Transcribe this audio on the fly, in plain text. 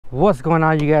What's going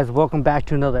on, you guys? Welcome back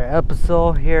to another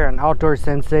episode here on Outdoor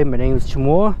Sensei. My name is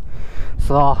Chimuayang.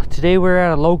 So today we're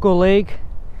at a local lake.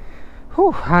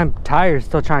 Whew, I'm tired,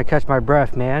 still trying to catch my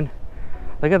breath, man.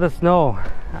 Look at the snow.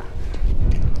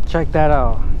 Check that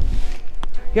out.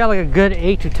 Got like a good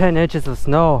 8 to 10 inches of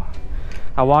snow.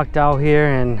 I walked out here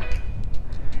and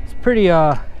it's pretty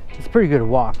good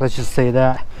walk, let's just say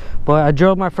that. But I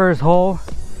drilled my first hole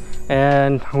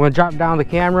and I'm gonna drop down the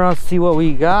camera, see what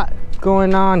we got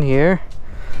going on here.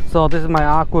 So this is my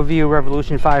Aqua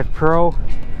Revolution 5 Pro.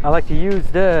 I like to use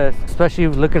this, especially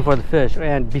looking for the fish.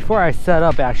 And before I set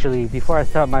up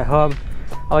my hub,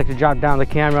 I like to drop down the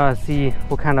camera and see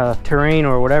what kind of terrain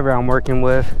or whatever I'm working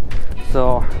with.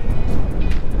 So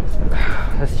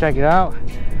let's check it out.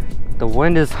 The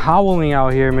wind is howling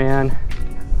out here, man.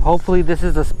 Hopefully this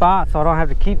is the spot so I don't have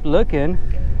to keep looking.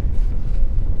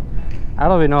 I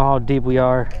don't even know how deep we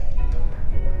are,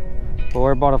 but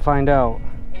we're about to find out.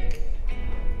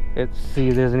 Let's see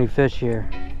if there's any fish here.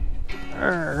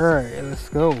 Alright, let's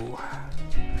go.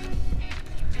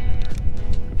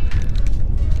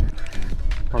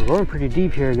 We're going pretty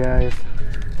deep here, guys.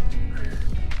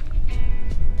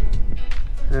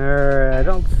 Alright, I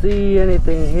don't see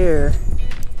anything here.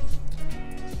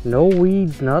 No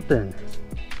weeds, nothing.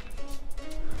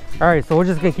 Alright, so we're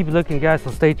just gonna keep looking, guys,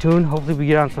 so stay tuned. Hopefully we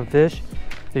get on some fish.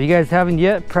 If you guys haven't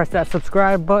yet, press that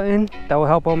subscribe button. That will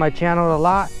help out my channel a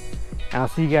lot. And I'll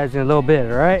see you guys in a little bit,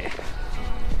 alright?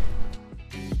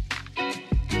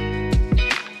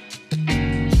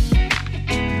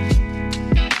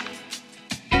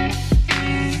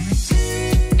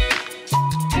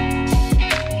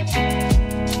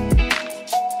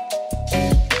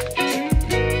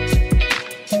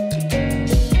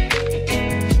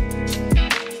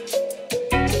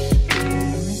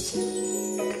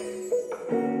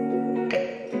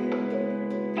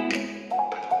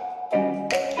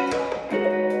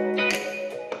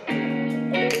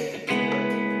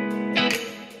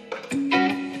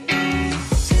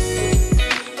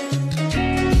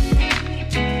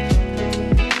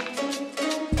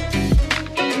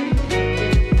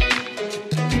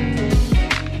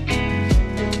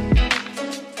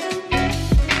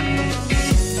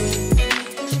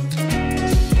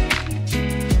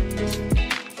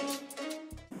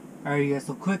 Alright, you guys,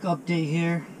 so quick update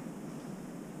here.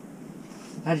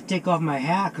 I had to take off my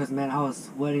hat because, man, I was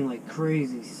sweating like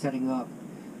crazy setting up.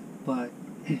 But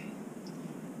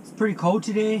it's pretty cold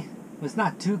today. It's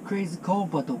not too crazy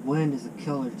cold, but the wind is a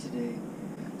killer today.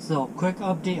 So, quick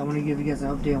update. I want to give you guys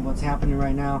an update on what's happening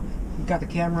right now. We got the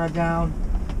camera down.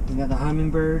 We got the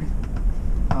hummingbird.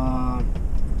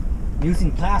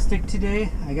 Using plastic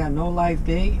today. I got no live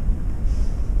bait.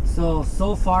 So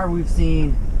far we've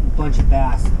seen a bunch of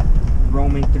bass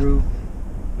roaming through.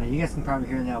 Man, you guys can probably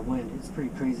hear that wind. It's pretty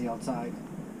crazy outside.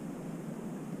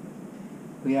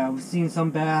 But yeah, we've seen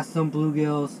some bass, some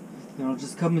bluegills, you know,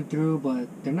 just coming through, but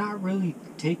they're not really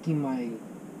taking my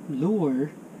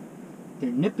lure.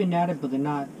 They're nipping at it, but they're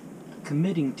not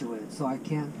committing to it. So I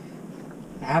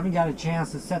haven't got a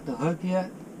chance to set the hook yet.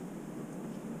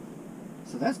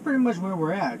 So that's pretty much where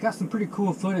we're at. Got some pretty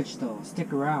cool footage though.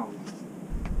 Stick around.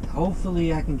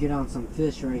 Hopefully I can get on some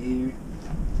fish right here.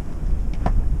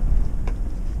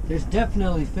 There's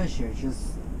definitely fish here,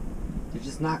 they're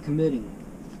just not committing.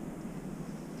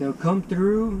 They'll come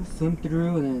through, swim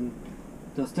through, and then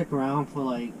they'll stick around for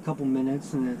like a couple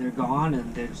minutes and then they're gone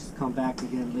and they'll just come back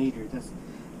again later.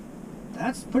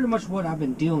 That's pretty much what I've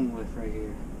been dealing with right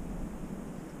here.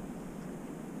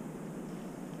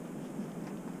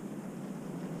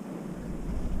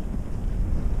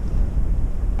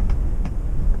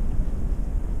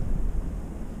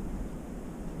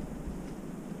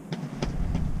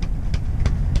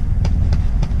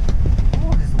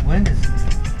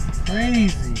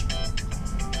 Crazy.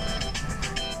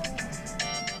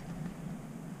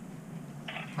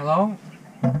 Hello?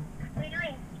 What are you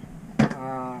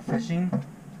doing? Fishing.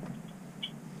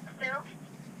 Still?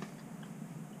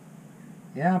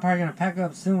 Yeah, I'm probably gonna pack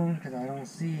up soon because I don't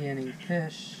see any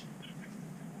fish.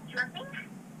 Nothing?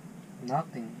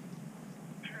 Nothing.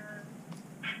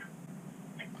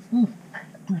 Ooh,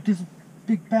 dude, there's a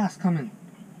big bass coming.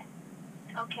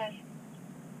 Okay.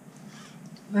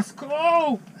 Let's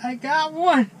go! I got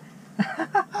one!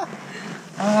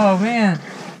 Oh man.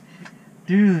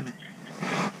 Dude.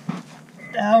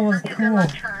 That was cool.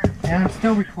 And I'm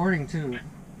still recording too.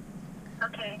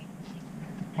 Okay.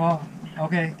 Oh,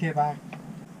 okay, bye.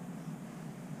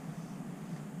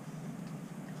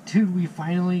 Dude, we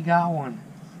finally got one.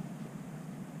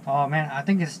 Oh man, I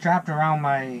think it's strapped around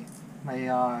my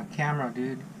camera,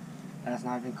 dude. That's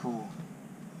not even cool.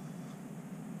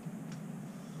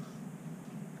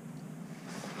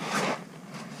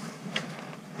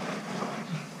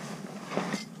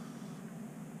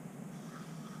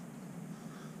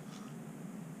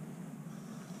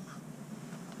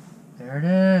 There it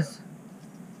is.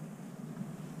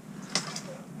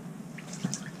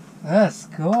 Let's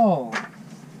go.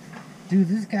 Dude,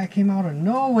 this guy came out of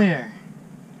nowhere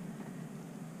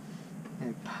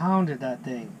and pounded that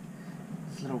thing.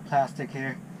 This little plastic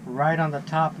here, right on the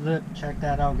top lip. Check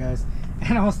that out, guys.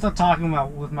 And I was still talking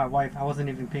about with my wife. I wasn't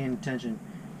even paying attention.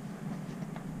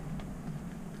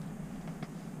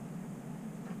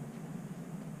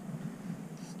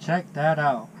 Check that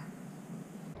out.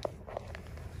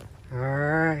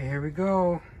 Alright, here we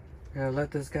go. Gotta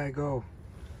let this guy go.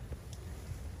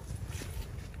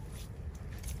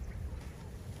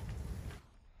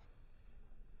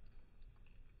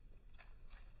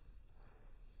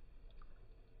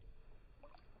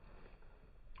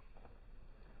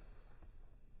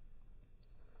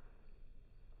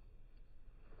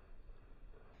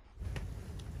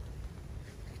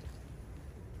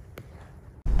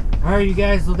 Alright, you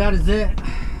guys, so that is it.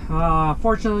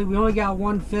 Fortunately, we only got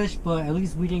one fish, but at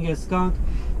least we didn't get skunked.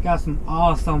 Got some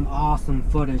awesome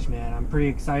footage, man. I'm pretty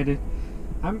excited.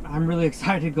 I'm really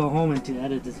excited to go home and to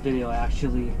edit this video.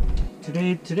 Actually,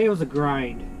 today was a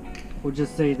grind. We'll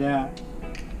just say that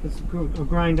it's a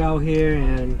grind out here,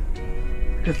 and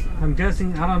because I'm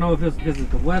guessing, I don't know if it's because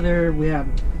of the weather. We had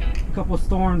a couple of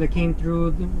storms that came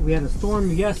through. We had a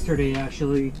storm yesterday,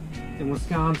 actually, in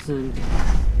Wisconsin.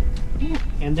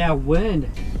 And that wind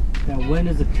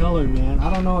is a killer, man.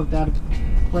 I don't know if that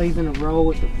plays in a row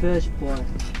with the fish, but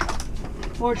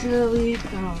fortunately,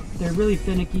 they're really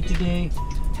finicky today.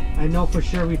 I know for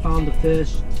sure we found the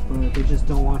fish, but they just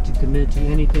don't want to commit to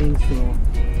anything. So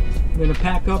I'm gonna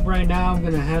pack up right now. I'm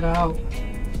gonna head out.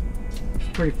 It's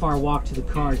a pretty far walk to the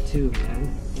car too, man.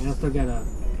 And I still gotta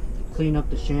clean up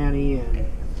the shanty and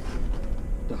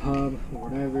the hub or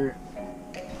whatever.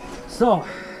 So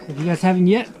if you guys haven't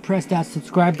yet, press that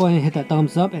subscribe button, hit that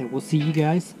thumbs up, and we'll see you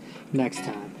guys next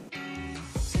time.